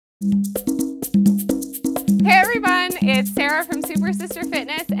Hey everyone, it's Sarah from Super Sister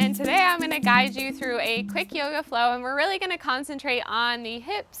Fitness, and today I'm going to guide you through a quick yoga flow, and we're really going to concentrate on the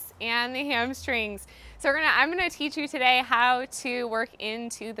hips and the hamstrings. So I'm going to teach you today how to work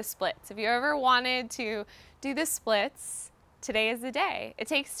into the splits. If you ever wanted to do the splits, today is the day. It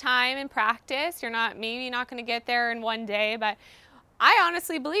takes time and practice. You're maybe not going to get there in one day, but I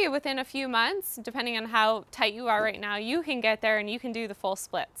honestly believe within a few months, depending on how tight you are right now, you can get there and you can do the full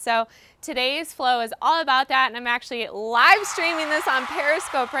split. So today's flow is all about that, and I'm actually live streaming this on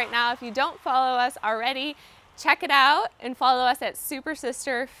Periscope right now. If you don't follow us already, check it out and follow us at Super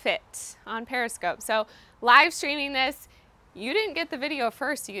Sister Fit on Periscope. So live streaming this. You didn't get the video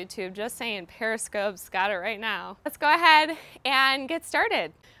first, YouTube, just saying. Periscope's got it right now. Let's go ahead and get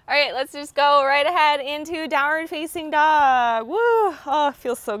started. All right, let's just go right ahead into downward facing dog. Woo, oh, it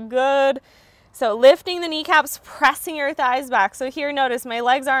feels so good. So lifting the kneecaps, pressing your thighs back. So here, notice my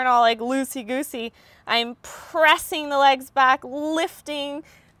legs aren't all like loosey-goosey. I'm pressing the legs back, lifting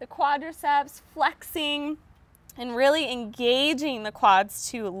the quadriceps, flexing, and really engaging the quads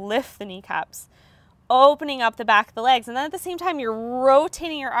to lift the kneecaps. Opening up the back of the legs, and then at the same time you're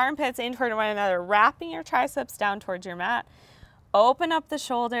rotating your armpits in toward one another, wrapping your triceps down towards your mat. Open up the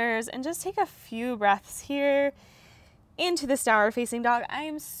shoulders and just take a few breaths here into this downward facing dog. I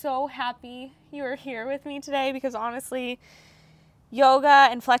am so happy you are here with me today, because honestly, yoga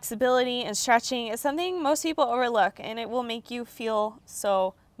and flexibility and stretching is something most people overlook, and it will make you feel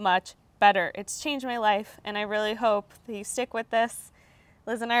so much better. It's changed my life, and I really hope that you stick with this.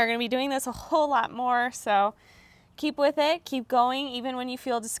 Liz and I are going to be doing this a whole lot more, so keep with it, keep going, even when you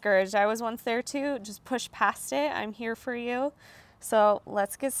feel discouraged. I was once there too. Just push past it. I'm here for you. So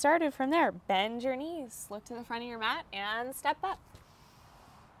let's get started from there. Bend your knees, look to the front of your mat, and step up.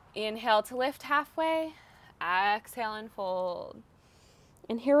 Inhale to lift halfway, exhale and fold.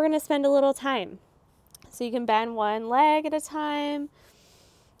 And here we're going to spend a little time. So you can bend one leg at a time.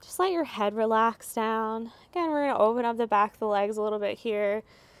 Just let your head relax down. Again, we're going to open up the back of the legs a little bit here.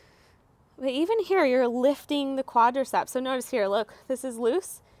 But even here, you're lifting the quadriceps. So notice here, look, this is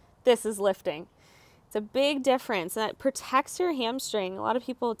loose, this is lifting. It's a big difference, and that protects your hamstring. A lot of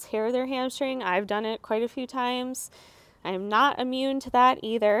people tear their hamstring. I've done it quite a few times. I am not immune to that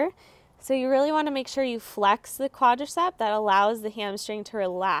either. So you really want to make sure you flex the quadricep. That allows the hamstring to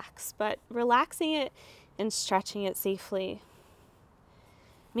relax, but relaxing it and stretching it safely.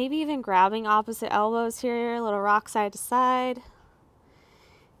 Maybe even grabbing opposite elbows here, a little rock side to side.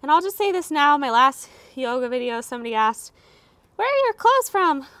 And I'll just say this now, my last yoga video, somebody asked, where are your clothes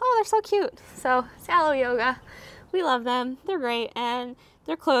from? Oh, they're so cute. So Sallow Yoga, we love them. They're great, and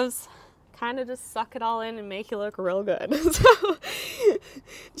their clothes kind of just suck it all in and make you look real good. So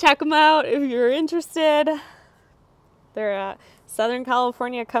check them out if you're interested. They're a Southern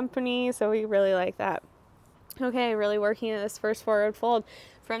California company, so we really like that. Okay, really working in this first forward fold.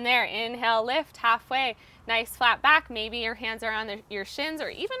 From there, inhale, lift halfway. Nice flat back. Maybe your hands are on your shins or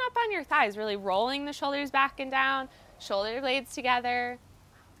even up on your thighs, really rolling the shoulders back and down, shoulder blades together.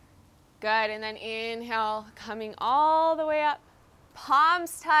 Good, and then inhale, coming all the way up.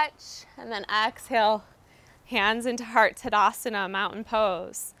 Palms touch, and then exhale, hands into Heart Tadasana, mountain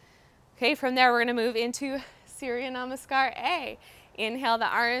pose. Okay, from there, we're gonna move into Surya Namaskar A. Inhale the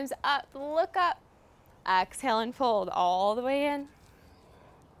arms up, look up. Exhale and fold all the way in.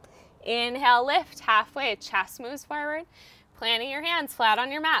 Inhale, lift halfway, chest moves forward. Planting your hands flat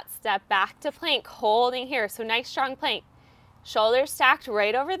on your mat. Step back to plank, holding here. So nice strong plank. Shoulders stacked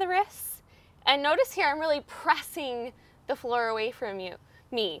right over the wrists. And notice here, I'm really pressing the floor away from you.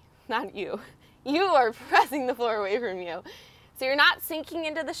 Me, not you. You are pressing the floor away from you. So you're not sinking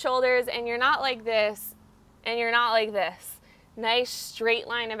into the shoulders, and you're not like this, and you're not like this. Nice straight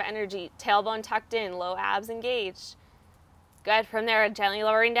line of energy. Tailbone tucked in, low abs engaged. Good. From there, gently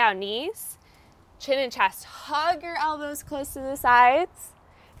lowering down, knees, chin and chest. Hug your elbows close to the sides.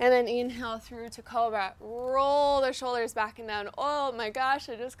 And then inhale through to Cobra. Roll the shoulders back and down. Oh my gosh,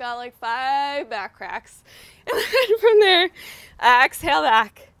 I just got like 5 back cracks. And then from there, exhale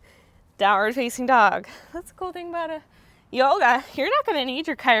back. Downward facing dog. That's the cool thing about yoga. You're not going to need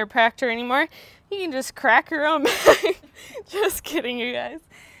your chiropractor anymore. You can just crack your own back. Just kidding, you guys.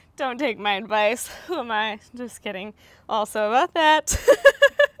 Don't take my advice. Who am I? Just kidding. Also about that.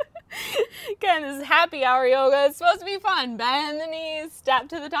 Again, this is happy hour yoga. It's supposed to be fun. Bend the knees, step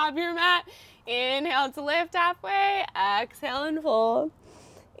to the top of your mat. Inhale to lift halfway. Exhale and fold.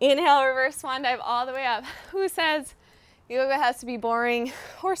 Inhale, reverse swan dive all the way up. Who says yoga has to be boring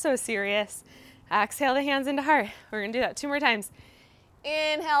or so serious? Exhale the hands into heart. We're going to do that 2 more times.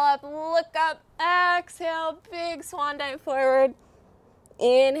 Inhale up, look up, exhale, big swan dive forward.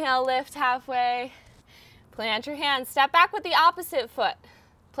 Inhale, lift halfway. Plant your hands. Step back with the opposite foot.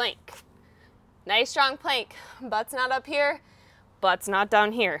 Plank. Nice strong plank. Butt's not up here. Butt's not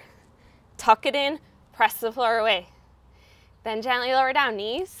down here. Tuck it in. Press the floor away. Then gently lower down.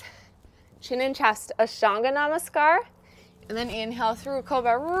 Knees, chin and chest. Ashtanga Namaskar. And then inhale through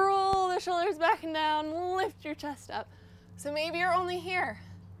Cobra. Roll the shoulders back and down. Lift your chest up. So maybe you're only here.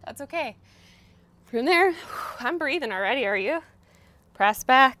 That's okay. From there, I'm breathing already, are you? Press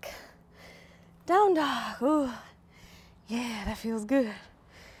back. Down dog. Ooh. Yeah, that feels good.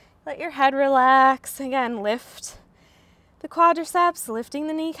 Let your head relax. Again, lift the quadriceps, lifting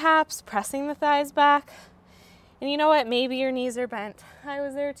the kneecaps, pressing the thighs back. And you know what? Maybe your knees are bent. I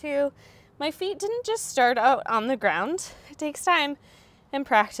was there too. My feet didn't just start out on the ground. It takes time and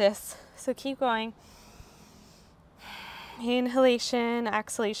practice. So keep going. Inhalation,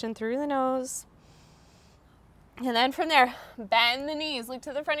 exhalation through the nose. And then from there, bend the knees. Look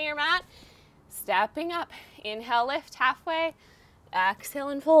to the front of your mat. Stepping up. Inhale, lift halfway. Exhale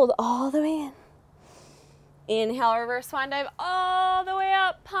and fold all the way in. Inhale, reverse swan dive all the way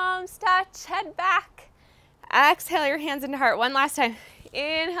up. Palms touch, head back. Exhale your hands into heart. One last time.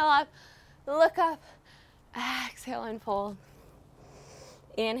 Inhale up, look up. Exhale and fold.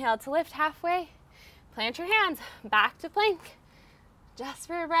 Inhale to lift halfway. Plant your hands, back to plank. Just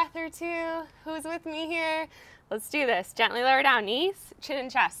for a breath or two. Who's with me here? Let's do this. Gently lower down, knees, chin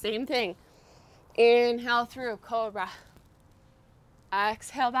and chest, same thing. Inhale through, Cobra.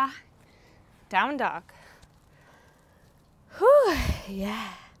 Exhale back, down dog. Whew, yeah.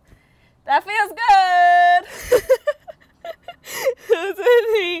 That feels good. Who's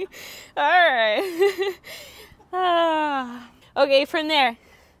with me? All right. Okay, from there,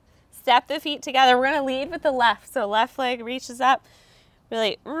 step the feet together. We're gonna lead with the left. So left leg reaches up.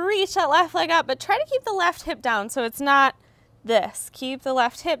 Really reach that left leg up, but try to keep the left hip down so it's not this. Keep the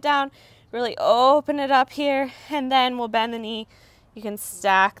left hip down. Really open it up here, and then we'll bend the knee. You can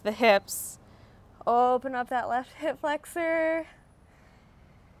stack the hips. Open up that left hip flexor.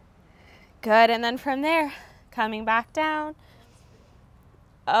 Good, and then from there, coming back down.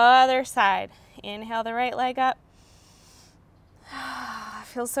 Other side. Inhale the right leg up.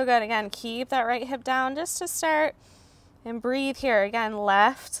 Feels so good. Again, keep that right hip down just to start. And breathe here. Again,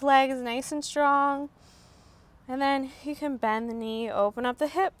 left leg is nice and strong. And then you can bend the knee, open up the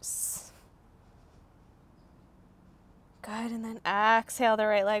hips. Good, and then exhale the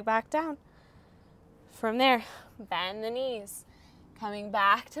right leg back down. From there, bend the knees. Coming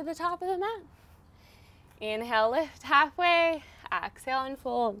back to the top of the mat. Inhale, lift halfway. Exhale and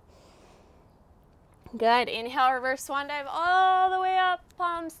fold. Good. Inhale, reverse swan dive all the way up.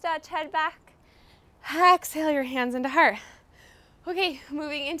 Palms touch, head back. Exhale your hands into heart. Okay,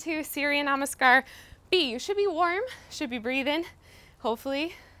 moving into Surya Namaskar B. You should be warm, should be breathing,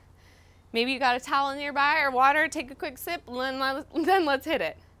 hopefully. Maybe you got a towel nearby or water, take a quick sip, then let's hit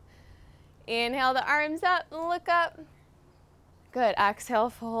it. Inhale the arms up, look up. Good, exhale,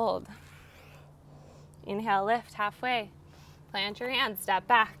 fold. Inhale, lift halfway. Plant your hands, step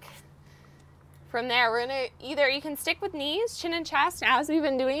back. From there, we're gonna you can stick with knees, chin and chest as we've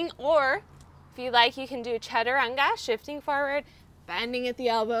been doing, or if you like, you can do Chaturanga, shifting forward, bending at the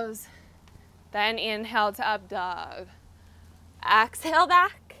elbows. Then inhale to up dog. Exhale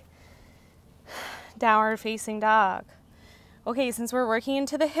back. Downward facing dog. Okay, since we're working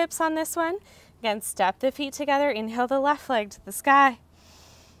into the hips on this one, again, step the feet together, inhale the left leg to the sky.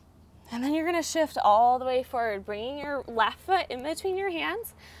 And then you're gonna shift all the way forward, bringing your left foot in between your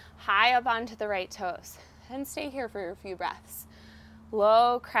hands, high up onto the right toes. And stay here for a few breaths.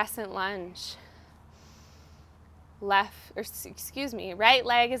 Low crescent lunge. Right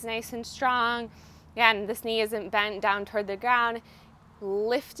leg is nice and strong. Again, this knee isn't bent down toward the ground.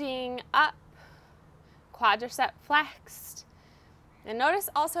 Lifting up, quadricep flexed. And notice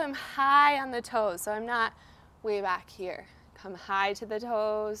also I'm high on the toes, so I'm not way back here. Come high to the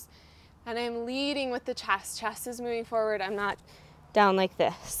toes, and I'm leading with the chest. Chest is moving forward, I'm not down like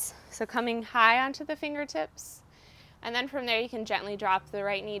this. So coming high onto the fingertips, and then from there you can gently drop the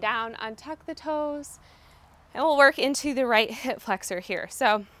right knee down, untuck the toes, and we'll work into the right hip flexor here.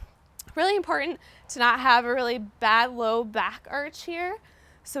 So really important to not have a really bad low back arch here.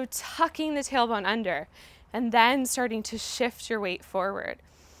 So tucking the tailbone under and then starting to shift your weight forward.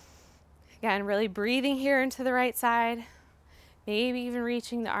 Again, really breathing here into the right side, maybe even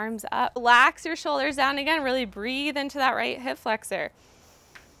reaching the arms up. Relax your shoulders down again, really breathe into that right hip flexor.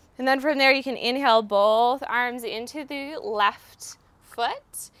 And then from there you can inhale both arms into the left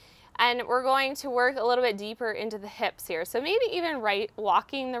foot. And we're going to work a little bit deeper into the hips here. So maybe even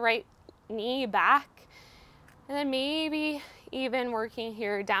walking the right knee back. And then maybe even working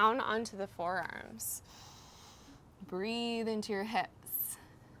here down onto the forearms. Breathe into your hips.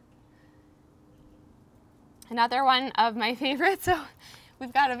 Another one of my favorites, so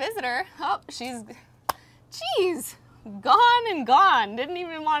we've got a visitor. Oh, geez, gone and gone. Didn't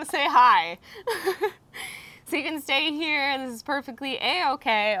even want to say hi. So you can stay here, this is perfectly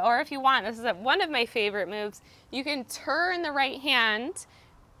a-okay, or if you want, this is one of my favorite moves, you can turn the right hand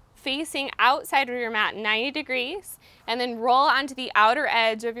facing outside of your mat 90 degrees and then roll onto the outer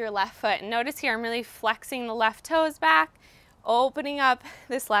edge of your left foot. And notice here I'm really flexing the left toes back, opening up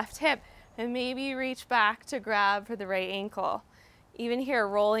this left hip, and maybe reach back to grab for the right ankle. Even here,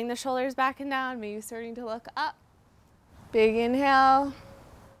 rolling the shoulders back and down, maybe starting to look up. Big inhale.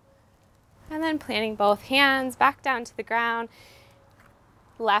 And then planting both hands back down to the ground.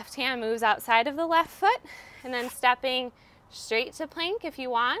 Left hand moves outside of the left foot, and then stepping straight to plank if you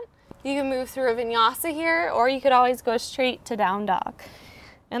want. You can move through a vinyasa here, or you could always go straight to down dog.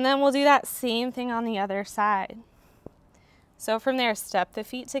 And then we'll do that same thing on the other side. So from there, step the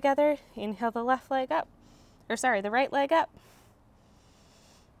feet together, inhale the left leg up, the right leg up.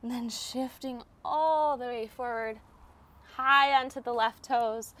 And then shifting all the way forward, high onto the left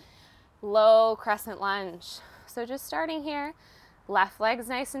toes, low crescent lunge. So just starting here, left leg's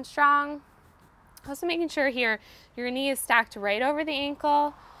nice and strong. Also making sure here, your knee is stacked right over the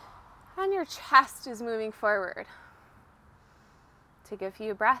ankle and your chest is moving forward. Take a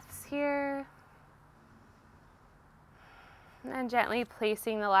few breaths here. And then gently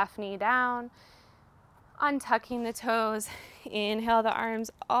placing the left knee down, untucking the toes. Inhale the arms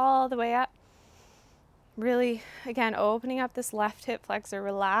all the way up. Really, again, opening up this left hip flexor.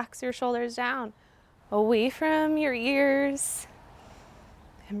 Relax your shoulders down, away from your ears,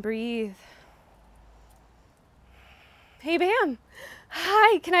 and breathe. Hey, Bam.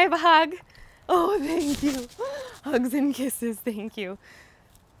 Hi, can I have a hug? Oh, thank you. Hugs and kisses, thank you.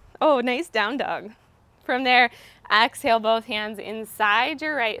 Oh, nice down dog. From there, exhale both hands inside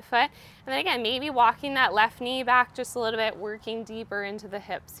your right foot. And then again, maybe walking that left knee back just a little bit, working deeper into the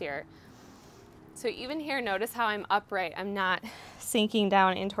hips here. So even here, notice how I'm upright. I'm not sinking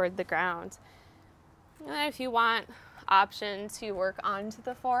down in toward the ground. And then if you want, option to work onto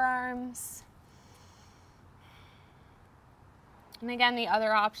the forearms. And again, the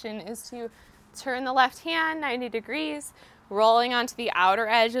other option is to turn the left hand 90 degrees, rolling onto the outer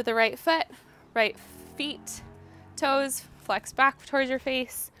edge of the right foot, right feet, toes, flex back towards your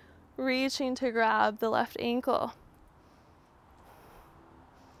face, reaching to grab the left ankle.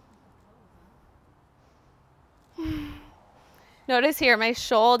 Notice here, my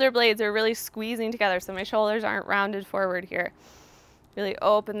shoulder blades are really squeezing together, so my shoulders aren't rounded forward here. Really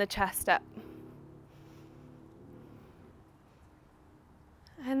open the chest up.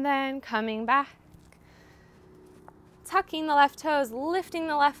 And then coming back, tucking the left toes, lifting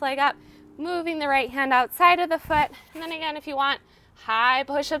the left leg up, moving the right hand outside of the foot. And then again, if you want, high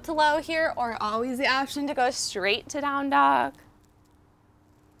push up to low here, or always the option to go straight to down dog.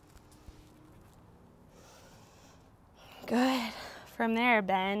 Good. From there,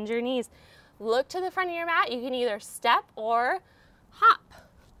 bend your knees. Look to the front of your mat. You can either step or hop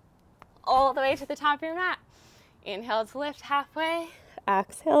all the way to the top of your mat. Inhale to lift halfway.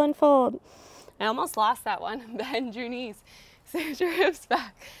 Exhale and fold. I almost lost that one. Bend your knees. Send your hips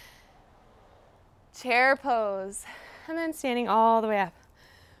back. Chair pose. And then standing all the way up.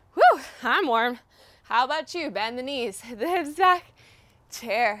 Whew, I'm warm. How about you? Bend the knees. The hips back.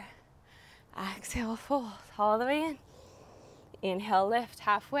 Chair. Exhale, fold all the way in. Inhale, lift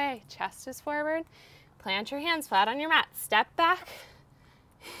halfway. Chest is forward. Plant your hands flat on your mat. Step back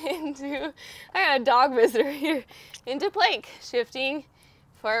into, I got a dog visitor here, into plank. Shifting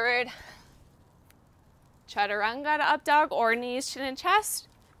forward. Chaturanga to up dog or knees, chin, and chest.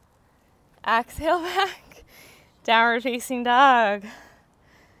 Exhale back. Downward facing dog.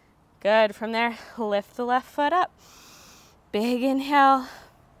 Good. From there, lift the left foot up. Big inhale.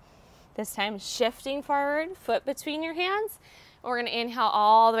 This time shifting forward, foot between your hands. We're going to inhale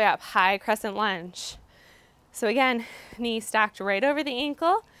all the way up, high crescent lunge. So again, knee stacked right over the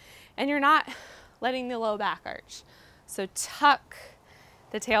ankle, and you're not letting the low back arch. So tuck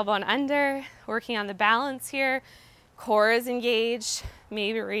the tailbone under, working on the balance here. Core is engaged,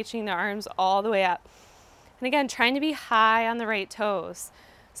 maybe reaching the arms all the way up. And again, trying to be high on the right toes.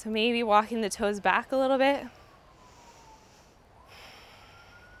 So maybe walking the toes back a little bit.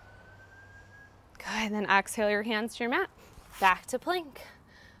 Good, and then exhale your hands to your mat. Back to plank.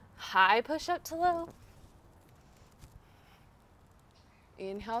 High push up to low.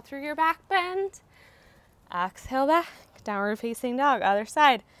 Inhale through your back bend. Exhale back. Downward facing dog. Other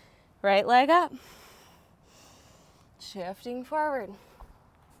side. Right leg up. Shifting forward.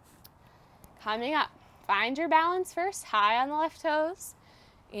 Coming up. Find your balance first, high on the left toes.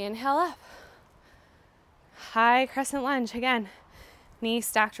 Inhale up. High crescent lunge. Again, knee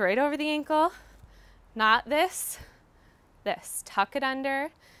stacked right over the ankle. Not this. This. Tuck it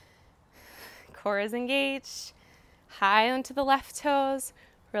under. Core is engaged. High onto the left toes.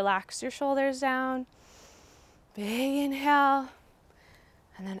 Relax your shoulders down. Big inhale.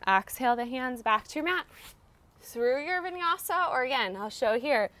 And then exhale the hands back to your mat. Through your vinyasa, or again, I'll show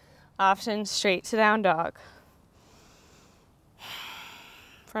here, option straight to down dog.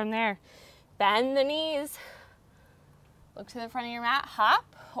 From there, bend the knees. Look to the front of your mat, hop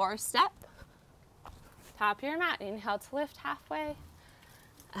or step. Top of your mat, inhale to lift halfway.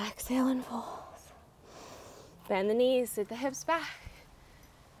 Exhale and fold. Bend the knees, sit the hips back.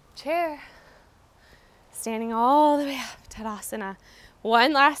 Chair. Standing all the way up, Tadasana.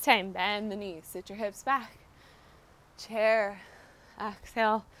 One last time, bend the knees, sit your hips back. Chair.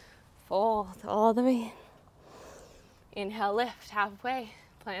 Exhale, fold all the way in. Inhale, lift halfway.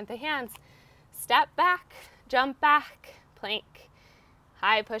 Plant the hands. Step back, jump back, plank.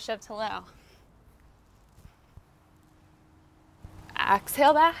 High push up to low.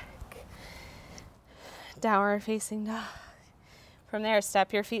 Exhale back. Downward facing dog. From there,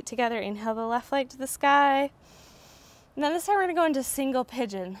 step your feet together. Inhale the left leg to the sky. And then this time we're going to go into single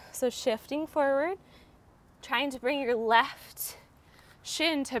pigeon. So shifting forward, trying to bring your left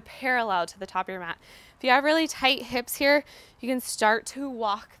shin to parallel to the top of your mat. If you have really tight hips here, you can start to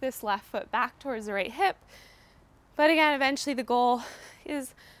walk this left foot back towards the right hip. But again, eventually the goal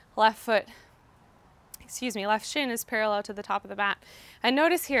is left shin is parallel to the top of the mat. And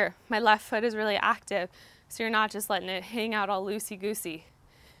notice here, my left foot is really active. So you're not just letting it hang out all loosey-goosey.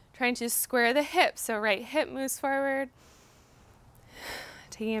 Trying to square the hips, so right hip moves forward.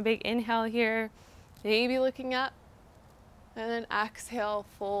 Taking a big inhale here, maybe looking up, and then exhale,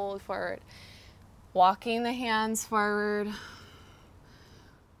 fold forward. Walking the hands forward.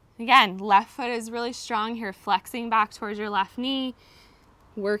 Again, left foot is really strong here, flexing back towards your left knee,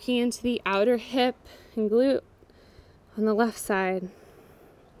 working into the outer hip and glute on the left side.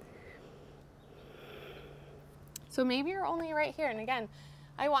 So maybe you're only right here, and again,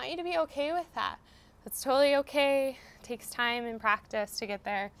 I want you to be okay with that. That's totally okay. It takes time and practice to get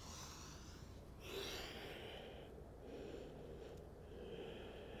there.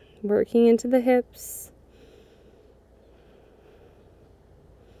 Working into the hips.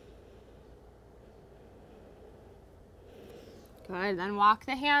 Good, then walk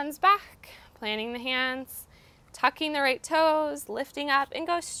the hands back, planting the hands, tucking the right toes, lifting up, and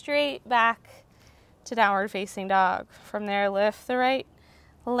go straight back to downward facing dog. From there, lift the right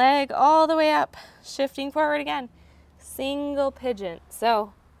leg all the way up, shifting forward again. Single pigeon.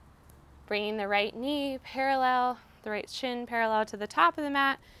 So bringing the right knee parallel, the right shin parallel to the top of the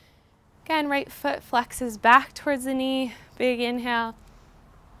mat. Again, right foot flexes back towards the knee. Big inhale.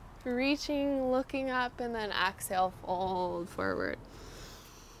 Reaching, looking up, and then exhale, fold forward.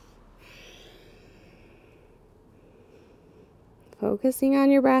 Focusing on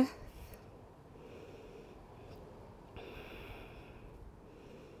your breath.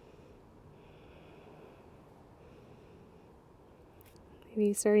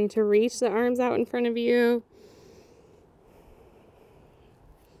 Maybe starting to reach the arms out in front of you.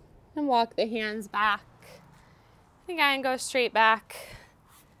 And walk the hands back. Again, go straight back.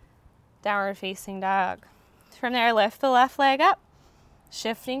 Downward facing dog. From there, lift the left leg up.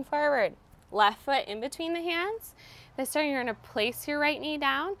 Shifting forward. Left foot in between the hands. This time you're going to place your right knee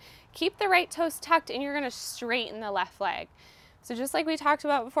down. Keep the right toes tucked, and you're going to straighten the left leg. So just like we talked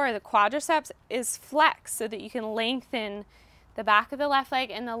about before, the quadriceps is flexed so that you can lengthen the back of the left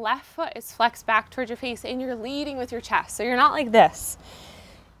leg, and the left foot is flexed back towards your face, and you're leading with your chest. So you're not like this.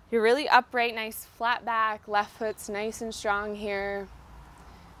 You're really upright, nice flat back. Left foot's nice and strong here.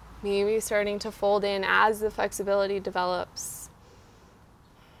 Maybe starting to fold in as the flexibility develops.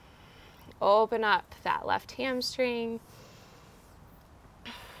 Open up that left hamstring.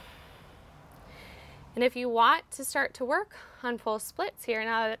 And if you want to start to work on full splits here,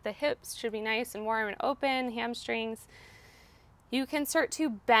 now that the hips should be nice and warm and open, hamstrings, you can start to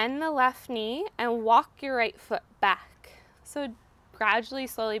bend the left knee and walk your right foot back. So gradually,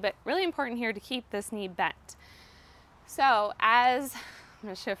 slowly, but really important here to keep this knee bent. So I'm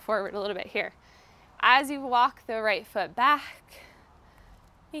going to shift forward a little bit here. As you walk the right foot back,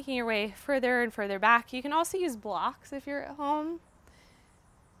 making your way further and further back. You can also use blocks if you're at home.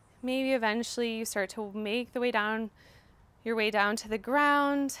 Maybe eventually you start to make the way down, your way down to the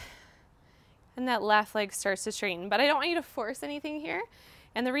ground, and that left leg starts to straighten. But I don't want you to force anything here.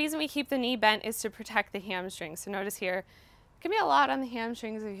 And the reason we keep the knee bent is to protect the hamstrings. So notice here, it can be a lot on the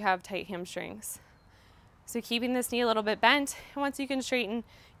hamstrings if you have tight hamstrings. So keeping this knee a little bit bent, and once you can straighten,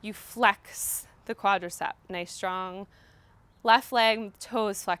 you flex the quadricep. Nice strong left leg,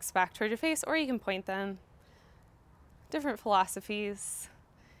 toes flex back toward your face, or you can point them. Different philosophies.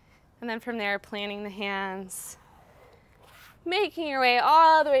 And then from there, planting the hands, making your way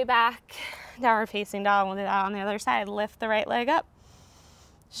all the way back. Downward facing dog. We'll do that on the other side. Lift the right leg up.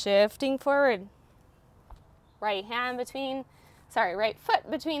 Shifting forward. Right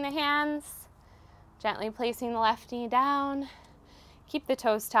foot between the hands. Gently placing the left knee down. Keep the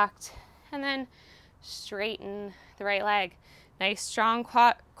toes tucked. And then straighten the right leg. Nice strong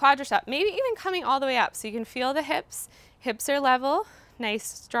quadricep. Maybe even coming all the way up so you can feel the hips. Hips are level. Nice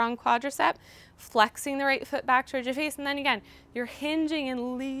strong quadricep. Flexing the right foot back towards your face. And then again, you're hinging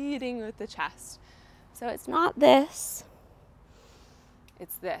and leading with the chest. So it's not this.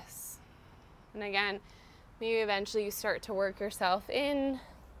 It's this. And again, maybe eventually you start to work yourself in,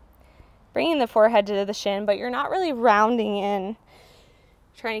 bringing the forehead to the shin, but you're not really rounding in.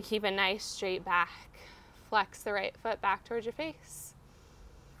 Trying to keep a nice straight back. Flex the right foot back towards your face.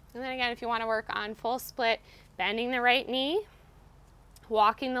 And then again, if you want to work on full split, bending the right knee,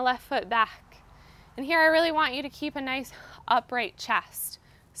 walking the left foot back. And here I really want you to keep a nice upright chest.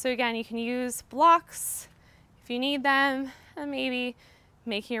 So again, you can use blocks if you need them, and maybe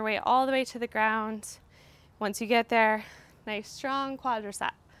making your way all the way to the ground. Once you get there, nice strong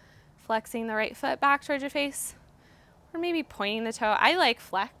quadricep. Flexing the right foot back towards your face, or maybe pointing the toe. I like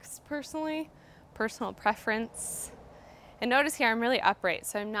flex personally, personal preference. And notice here I'm really upright,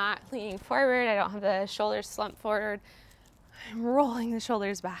 so I'm not leaning forward. I don't have the shoulders slumped forward. I'm rolling the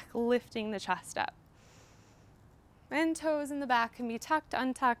shoulders back, lifting the chest up. And toes in the back can be tucked,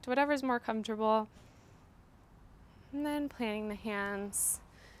 untucked, whatever's more comfortable. And then planting the hands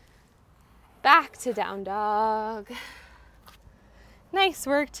back to down dog. Nice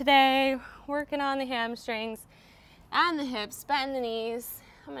work today, working on the hamstrings and the hips. Bend the knees.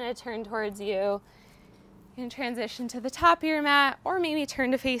 I'm going to turn towards you. You can transition to the top of your mat, or maybe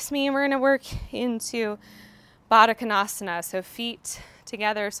turn to face me, and we're going to work into Baddha Konasana. So feet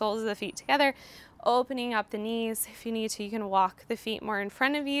together, soles of the feet together, opening up the knees. If you need to, you can walk the feet more in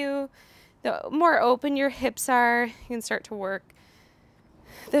front of you. The more open your hips are, you can start to work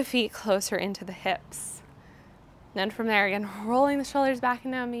the feet closer into the hips. Then from there, again, rolling the shoulders back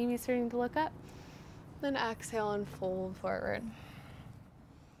and down, maybe starting to look up. Then exhale and fold forward.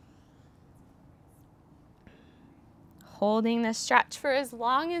 Holding the stretch for as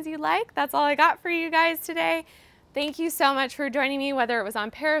long as you like. That's all I got for you guys today. Thank you so much for joining me, whether it was on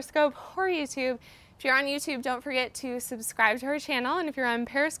Periscope or YouTube. If you're on YouTube, don't forget to subscribe to our channel. And if you're on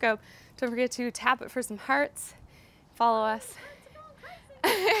Periscope, don't forget to tap it for some hearts. Follow us.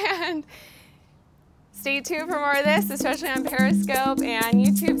 And stay tuned for more of this, especially on Periscope and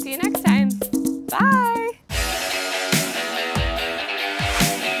YouTube. See you next time. Bye.